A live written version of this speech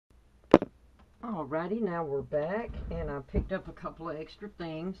Alrighty, now we're back, and I picked up a couple of extra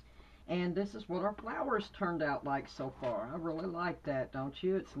things, and this is what our flowers turned out like so far. I really like that, don't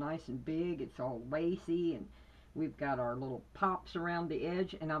you? It's nice and big, it's all lacy, and we've got our little pops around the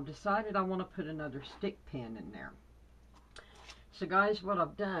edge, and I've decided I want to put another stick pin in there. So guys, what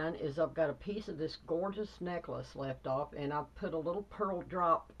I've done is I've got a piece of this gorgeous necklace left off, and I've put a little pearl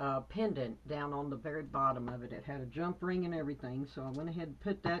drop pendant down on the very bottom of it. It had a jump ring and everything, so I went ahead and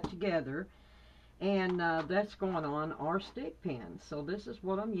put that together. And that's going on our stick pin. So this is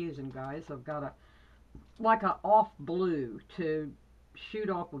what I'm using, guys. I've got like a off blue to shoot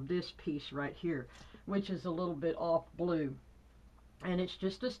off of this piece right here, which is a little bit off blue. And it's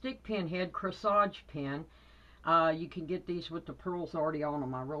just a stick pin head corsage pin. You can get these with the pearls already on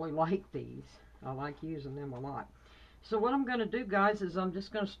them. I really like these. I like using them a lot. So what I'm going to do, guys, is I'm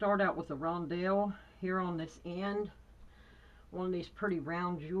just going to start out with a rondelle here on this end. One of these pretty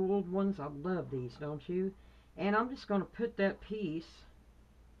round jeweled ones. I love these, don't you? And I'm just going to put that piece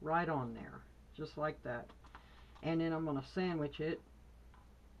right on there, just like that. And then I'm going to sandwich it.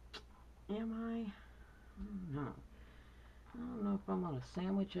 Am I? No. I don't know if I'm going to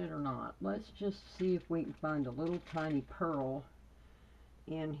sandwich it or not. Let's just see if we can find a little tiny pearl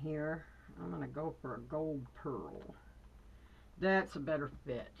in here. I'm going to go for a gold pearl. That's a better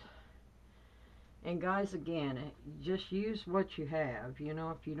fit. And guys, again, just use what you have. You know,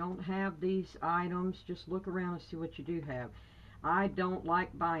 if you don't have these items, just look around and see what you do have. I don't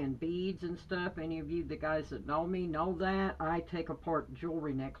like buying beads and stuff. Any of you, the guys that know me, know that. I take apart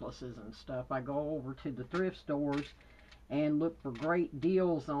jewelry necklaces and stuff. I go over to the thrift stores and look for great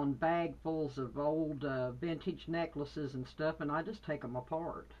deals on bagfuls of old vintage necklaces and stuff, and I just take them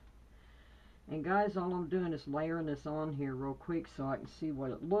apart. And guys, all I'm doing is layering this on here real quick so I can see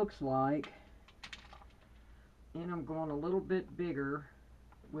what it looks like. And I'm going a little bit bigger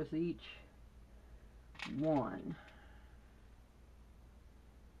with each one.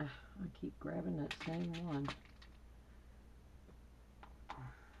 I keep grabbing that same one.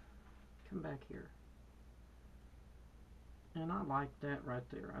 Come back here. And I like that right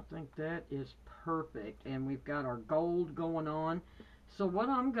there. I think that is perfect. And we've got our gold going on. So what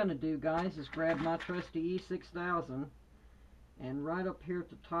I'm going to do, guys, is grab my trusty E6000. And right up here at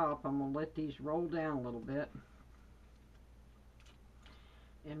the top, I'm going to let these roll down a little bit.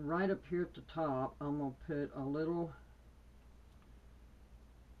 And right up here at the top, I'm going to put a little,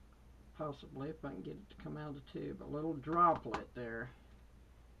 possibly if I can get it to come out of the tube, a little droplet there.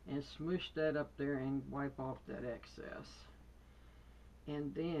 And smoosh that up there and wipe off that excess.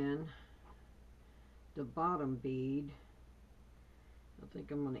 And then the bottom bead, I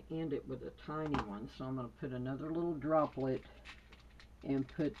think I'm going to end it with a tiny one. So I'm going to put another little droplet and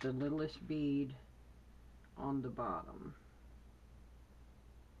put the littlest bead on the bottom.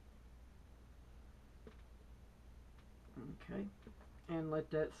 Okay, and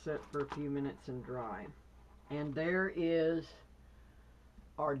let that set for a few minutes and dry. And there is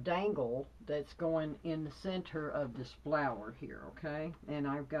our dangle that's going in the center of this flower here, okay? And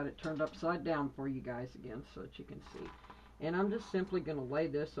I've got it turned upside down for you guys again so that you can see. And I'm just simply going to lay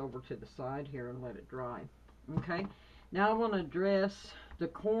this over to the side here and let it dry. Okay, now I want to dress the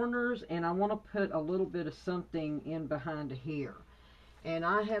corners, and I want to put a little bit of something in behind here. And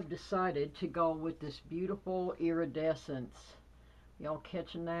I have decided to go with this beautiful iridescence. Y'all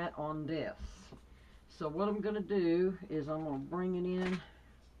catching that on this? So what I'm going to do is I'm going to bring it in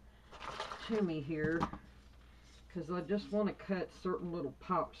to me here, because I just want to cut certain little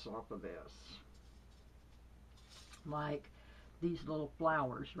pops off of this. Like these little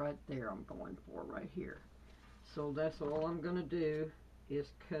flowers right there I'm going for right here. So that's all I'm going to do is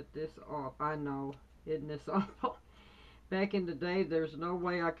cut this off. I know, isn't this awful? Back in the day, there's no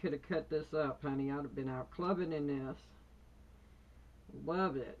way I could have cut this up, honey. I'd have been out clubbing in this.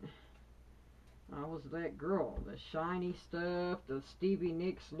 Love it. I was that girl. The shiny stuff, the Stevie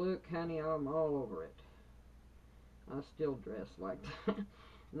Nicks look, honey, I'm all over it. I still dress like that.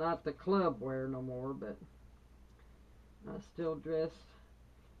 Not the club wear no more, but I still dress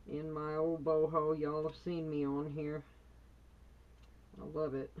in my old boho. Y'all have seen me on here. I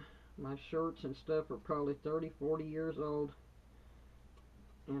love it. My shirts and stuff are probably 30, 40 years old,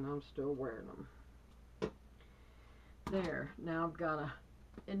 and I'm still wearing them. There. Now I've got a,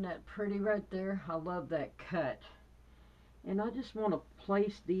 isn't that pretty right there? I love that cut. And I just want to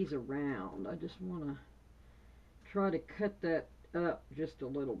place these around. I just want to try to cut that up just a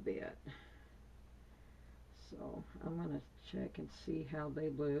little bit. So I'm going to check and see how they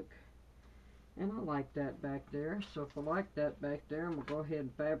look. And I like that back there. So if I like that back there, I'm going to go ahead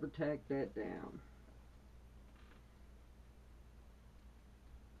and Fabri-Tac that down.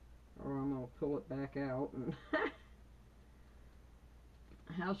 Or I'm going pull it back out. And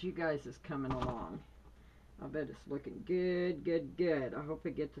how's you guys is coming along? I bet it's looking good, good, good. I hope I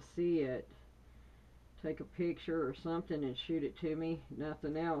get to see it. Take a picture or something and shoot it to me.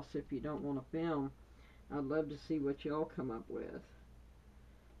 Nothing else if you don't want to film. I'd love to see what y'all come up with.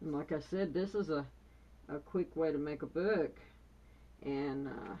 And like I said, this is a quick way to make a book. And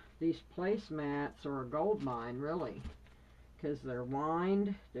these placemats are a gold mine, really. Because they're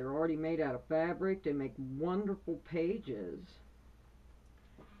lined, they're already made out of fabric. They make wonderful pages.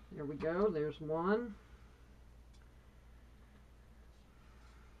 There we go, there's one.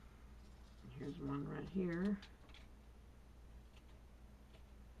 Here's one right here.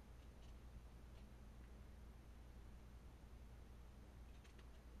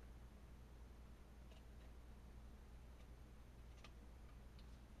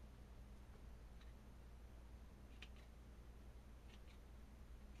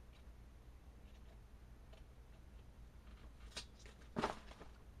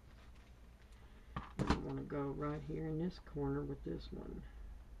 I want to go right here in this corner with this one.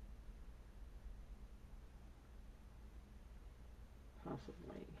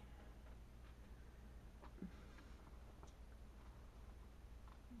 Possibly.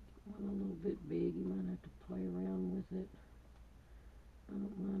 One a little bit big, you might have to play around with it. I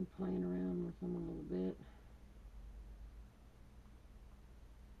don't mind playing around with them a little bit.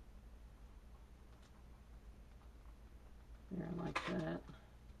 There, like that.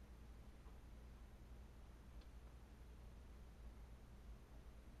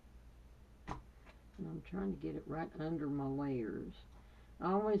 And I'm trying to get it right under my layers.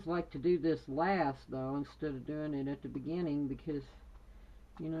 I always like to do this last, though, instead of doing it at the beginning, because,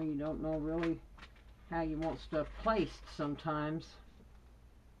 you know, you don't know really how you want stuff placed sometimes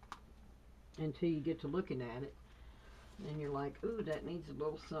until you get to looking at it. And you're like, ooh, that needs a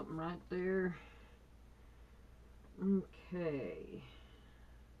little something right there. Okay.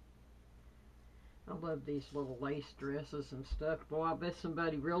 I love these little lace dresses and stuff. Boy, I bet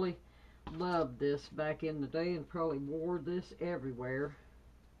somebody really loved this back in the day and probably wore this everywhere.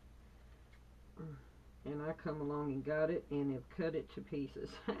 And I come along and got it and have cut it to pieces.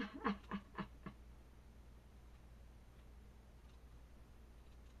 I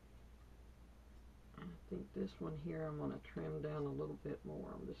think this one here I'm going to trim down a little bit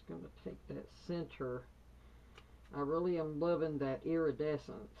more. I'm just going to take that center. I really am loving that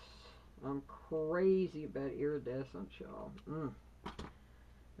iridescence. I'm crazy about iridescence, y'all.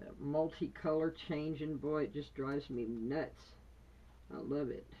 That multicolor changing, boy, it just drives me nuts. I love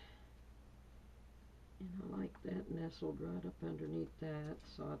it. And I like that nestled right up underneath that,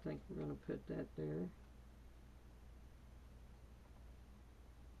 so I think we're going to put that there.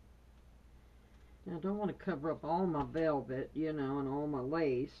 Now, I don't want to cover up all my velvet, you know, and all my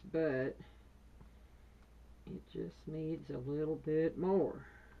lace, but it just needs a little bit more.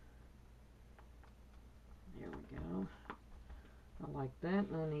 There we go. I like that,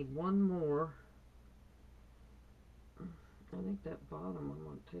 and I need one more. I think that bottom, I'm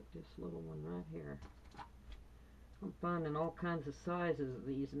going to take this little one right here. I'm finding all kinds of sizes of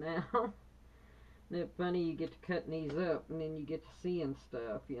these now. Isn't it funny, you get to cutting these up, and then you get to seeing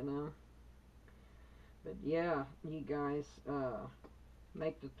stuff, you know. But yeah, you guys,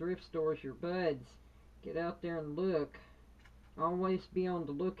 make the thrift stores your buds. Get out there and look. Always be on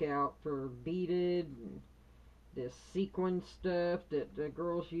the lookout for beaded and this sequin stuff that the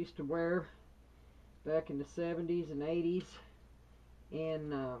girls used to wear back in the 70s and 80s,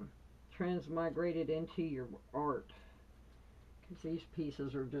 and transmigrated into your art, because these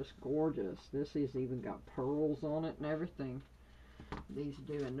pieces are just gorgeous. This has even got pearls on it and everything. These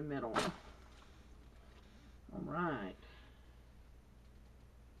do in the middle. Alright.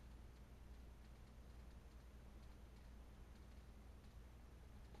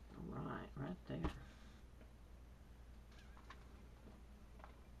 Alright, right there.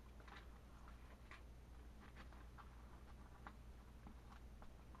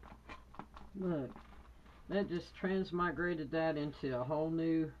 Look, that just transmigrated that into a whole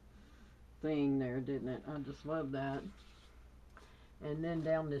new thing there, didn't it? I just love that. And then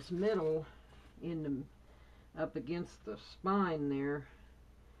down this middle, in the up against the spine there,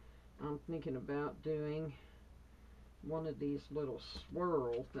 I'm thinking about doing one of these little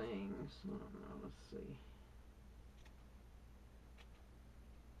swirl things. I don't know, let's see.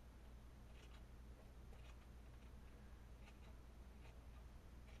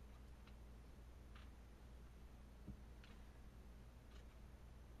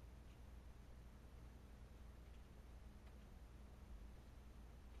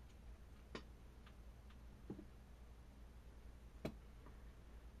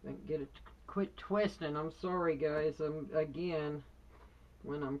 And get it to quit twisting. I'm sorry, guys. Again,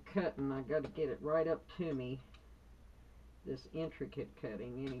 when I'm cutting, I got to get it right up to me. This intricate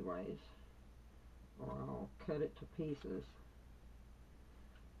cutting, anyways, or I'll cut it to pieces.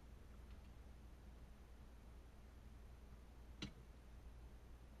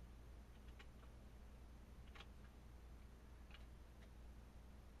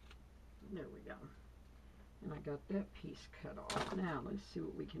 There we go. And I got that piece cut off. Now let's see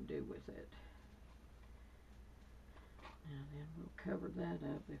what we can do with it. And then we'll cover that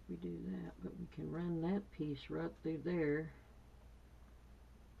up if we do that. But we can run that piece right through there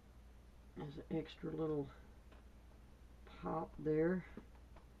as an extra little pop there.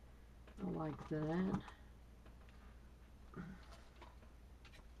 I like that.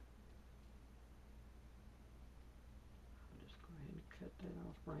 Just go ahead and cut that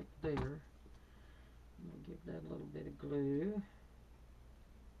off right there. We'll give that a little bit of glue.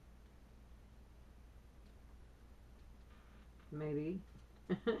 Maybe.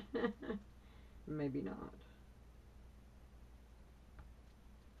 Maybe not.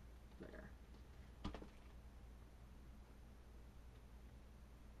 There.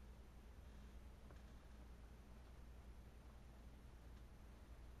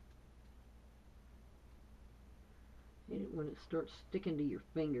 When it starts sticking to your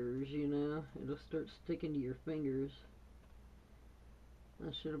fingers, you know, it'll start sticking to your fingers.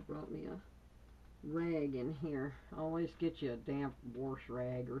 I should have brought me a rag in here. Always get you a damp wash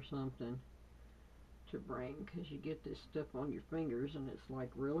rag or something to bring, because you get this stuff on your fingers and it's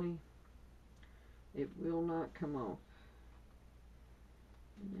like, really? It will not come off.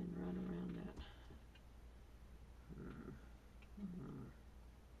 And then right around that.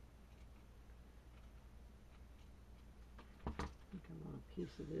 I think I want a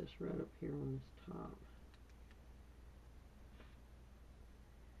piece of this right up here on this top.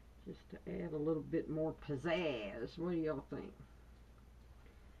 Just to add a little bit more pizzazz. What do y'all think?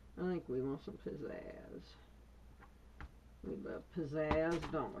 I think we want some pizzazz. We love pizzazz,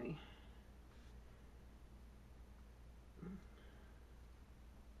 don't we?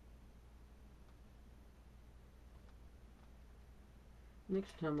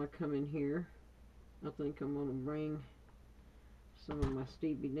 Next time I come in here, I think I'm going to bring some of my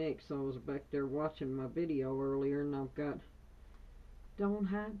Stevie Nicks. I was back there watching my video earlier, and I've got "Don't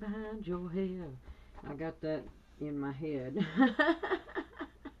Hide Behind Your Head." I got that in my head.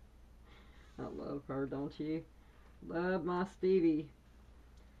 I love her, don't you? Love my Stevie.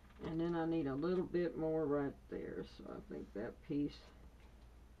 And then I need a little bit more right there, so I think that piece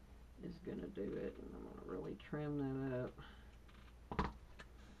is going to do it, and I'm going to really trim that up.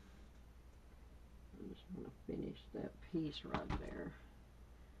 I just want to finish that piece right there.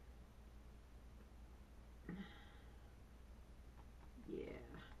 Yeah.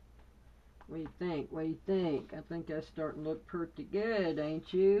 What do you think? What do you think? I think that's starting to look pretty good,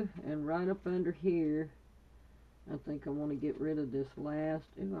 ain't you? And right up under here, I think I want to get rid of this last.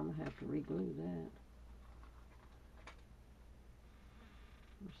 Ooh, I'm going to have to re-glue that.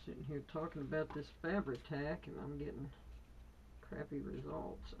 I'm sitting here talking about this Fabri-Tac, and I'm getting crappy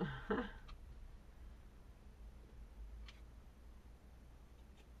results. Okay.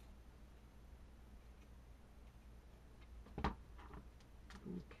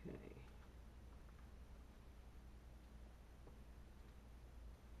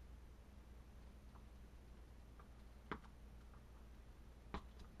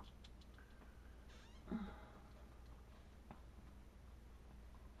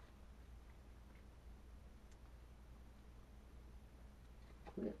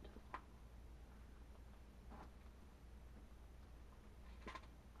 Quit.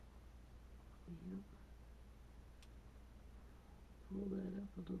 Yep. Pull that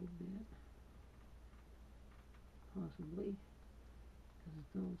up a little bit. Possibly. Because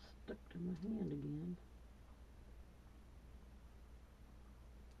it's all stuck to my hand again.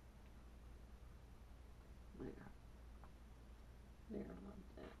 There. There, like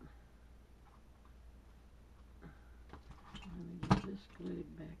that. Let me get this glued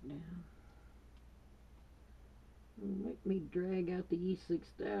back down. Make me drag out the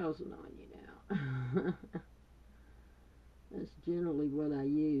E6000 on you now. That's generally what I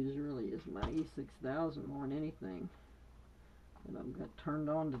use, really, is my E6000 more than anything. But I've got turned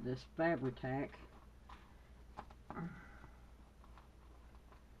on to this Fabri-Tac.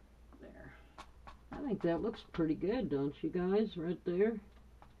 There. I think that looks pretty good, don't you guys, right there?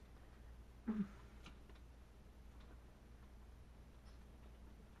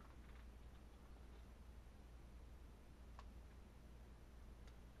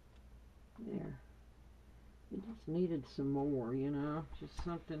 There. It just needed some more, you know, just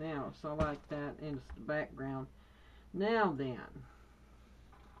something else. I like that, and it's the background. Now then,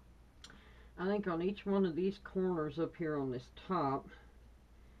 I think on each one of these corners up here on this top,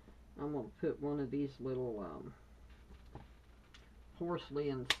 I'm going to put one of these little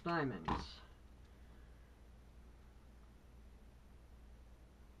porcelain diamonds.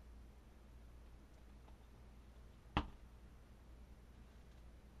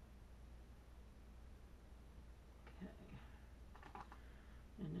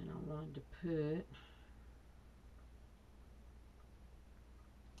 And then I wanted to put,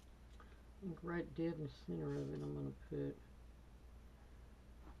 I think right dead in the center of it, I'm going to put,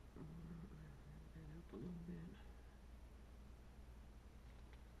 that up a little bit,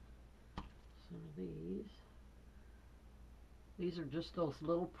 some of these. These are just those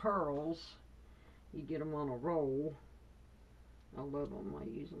little pearls. You get them on a roll. I love them. I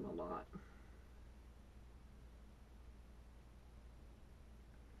use them a lot.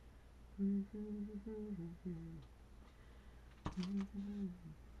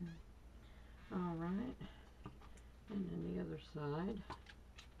 All right, and then the other side.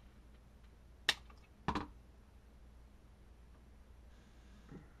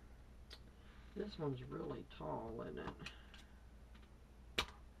 This one's really tall, isn't it?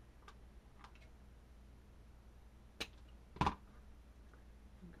 I'm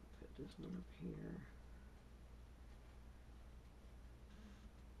gonna put this one up here.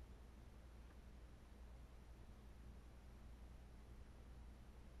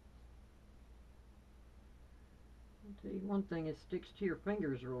 I'll tell you one thing, it sticks to your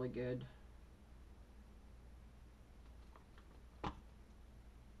fingers really good.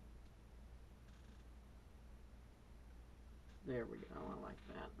 There we go, I like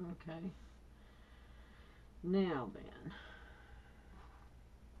that. Okay. Now then,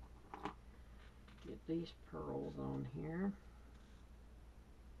 get these pearls on here.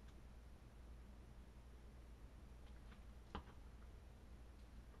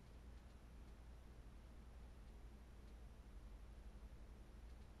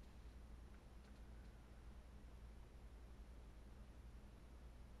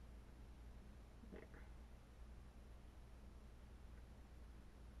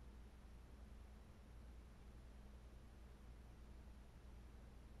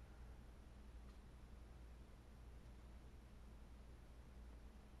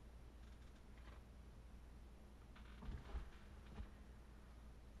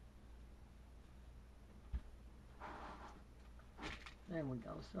 There we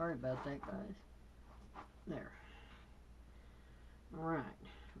go. Sorry about that, guys. There. Alright.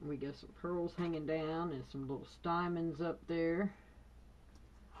 We got some pearls hanging down and some little diamonds up there.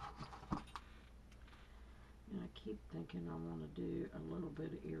 And I keep thinking I want to do a little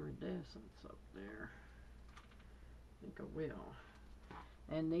bit of iridescence up there. I think I will.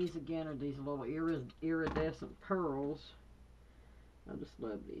 And these again are these little iridescent pearls. I just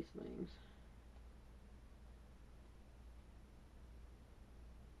love these things.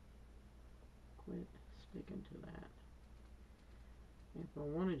 Quit sticking to that. If I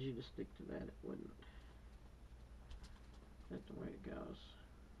wanted you to stick to that, it wouldn't. That's the way it goes.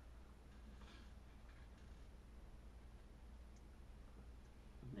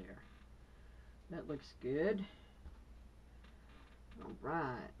 There. That looks good.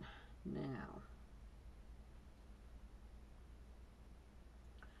 Alright. Now,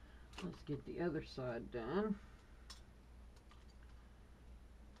 let's get the other side done.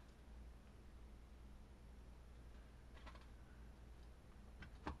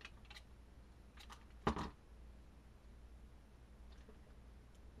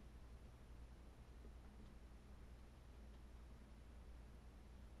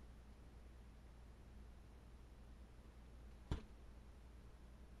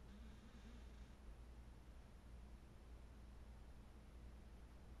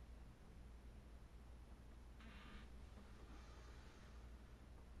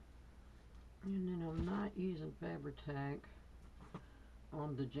 And then I'm not using Fabri-Tac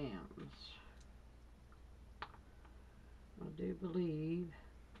on the gems. I do believe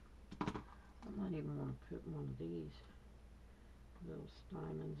I might even want to put one of these little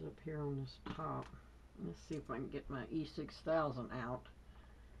diamonds up here on this top. Let's see if I can get my E6000 out.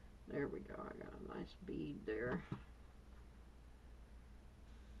 There we go. I got a nice bead there.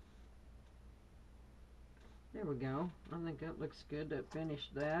 There we go. I think that looks good. That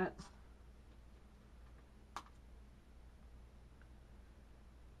finished that.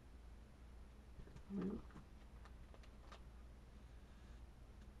 Okay.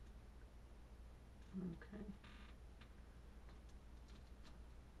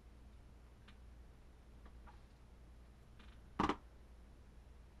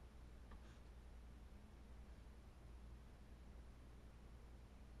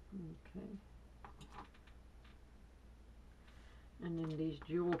 Okay. And then these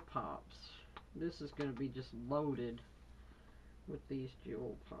jewel pops. This is going to be just loaded with these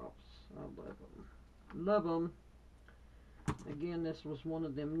jewel pops. I love them. Love them. Again, this was one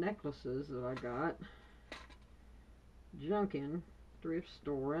of them necklaces that I got. Junkin, thrift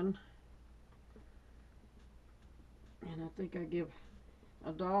storing. And I think I give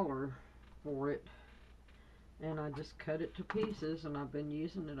 $1 for it. And I just cut it to pieces, and I've been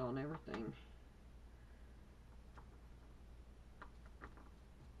using it on everything.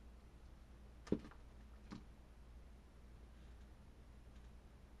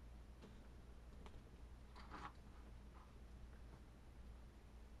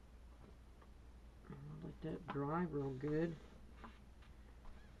 I'll let that dry real good.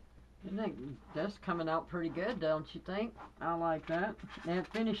 And that's coming out pretty good, don't you think? I like that. And it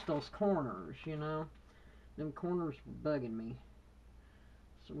finished those corners, you know. Them corners were bugging me.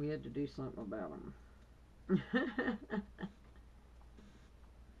 So we had to do something about them.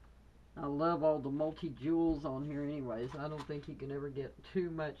 I love all the multi-jewels on here anyways. I don't think you can ever get too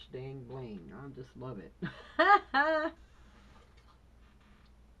much dang bling. I just love it.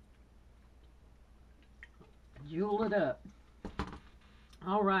 Jewel it up.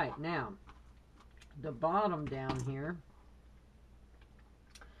 Alright, now, the bottom down here,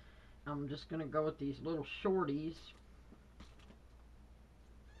 I'm just going to go with these little shorties.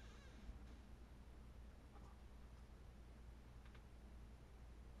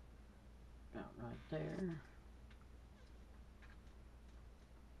 About right there.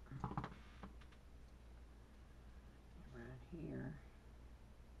 Right here.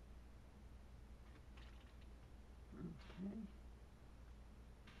 Okay.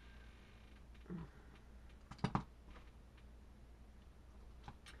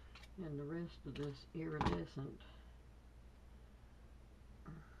 And the rest of this iridescent.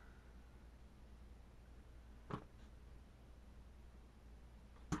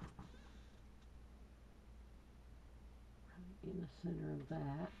 In the center of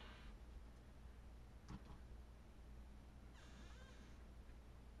that.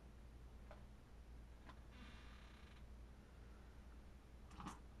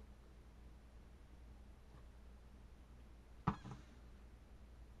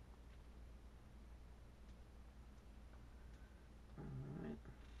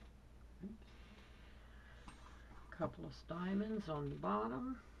 Couple of diamonds on the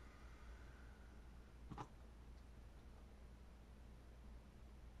bottom.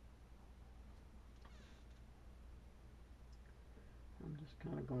 I'm just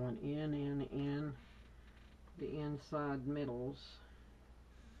kind of going in the inside middles.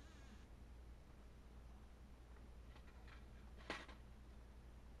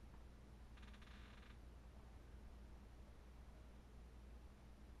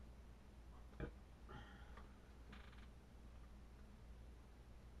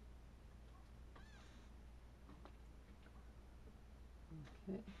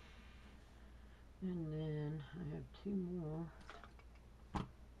 Okay, and then I have two more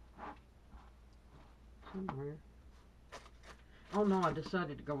somewhere. Oh no, I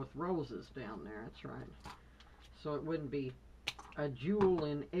decided to go with roses down there, that's right. So it wouldn't be a jewel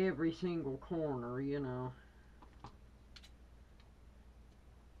in every single corner, you know.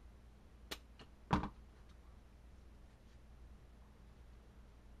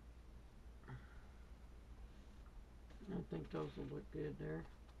 I think those will look good there.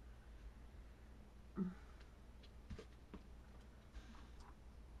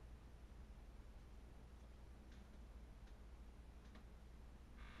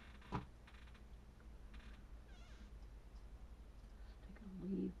 Stick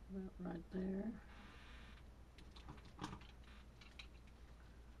a leaf about right there.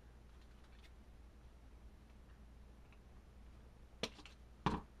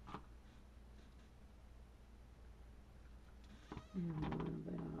 And one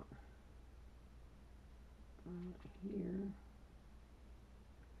about right here.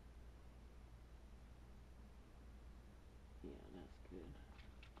 Yeah, that's good.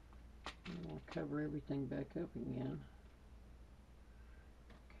 And we'll cover everything back up again.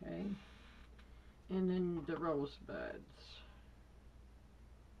 Okay. And then the rose buds.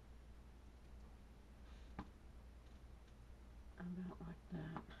 About like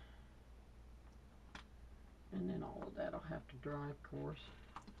that. And then all of that will have to dry, of course.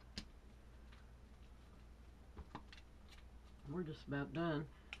 We're just about done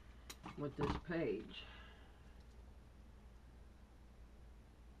with this page.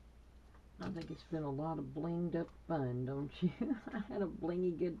 I think it's been a lot of blinged up fun, don't you? I had a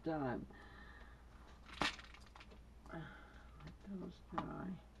blingy good time. Let those dry.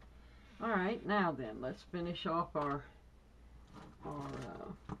 Alright, now then, let's finish off our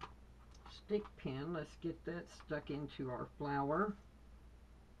stick pin. Let's get that stuck into our flower.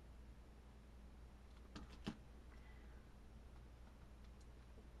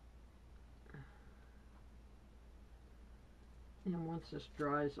 And once this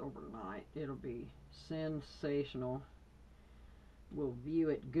dries overnight, it'll be sensational. We'll view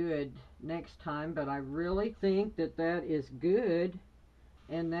it good next time, but I really think that that is good.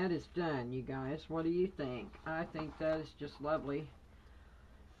 And that is done, you guys. What do you think? I think that is just lovely.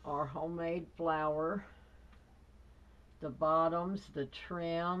 Our homemade flower, the bottoms, the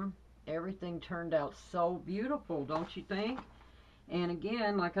trim, everything turned out so beautiful, don't you think? And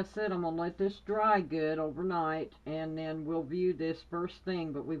again, like I said, I'm going to let this dry good overnight, and then we'll view this first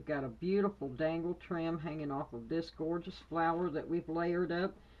thing. But we've got a beautiful dangle trim hanging off of this gorgeous flower that we've layered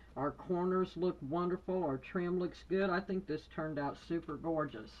up. Our corners look wonderful. Our trim looks good. I think this turned out super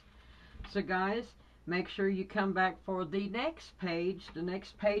gorgeous. So guys, make sure you come back for the next page. The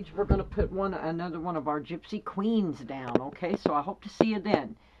next page, we're going to put another one of our Gypsy Queens down. Okay, so I hope to see you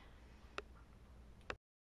then.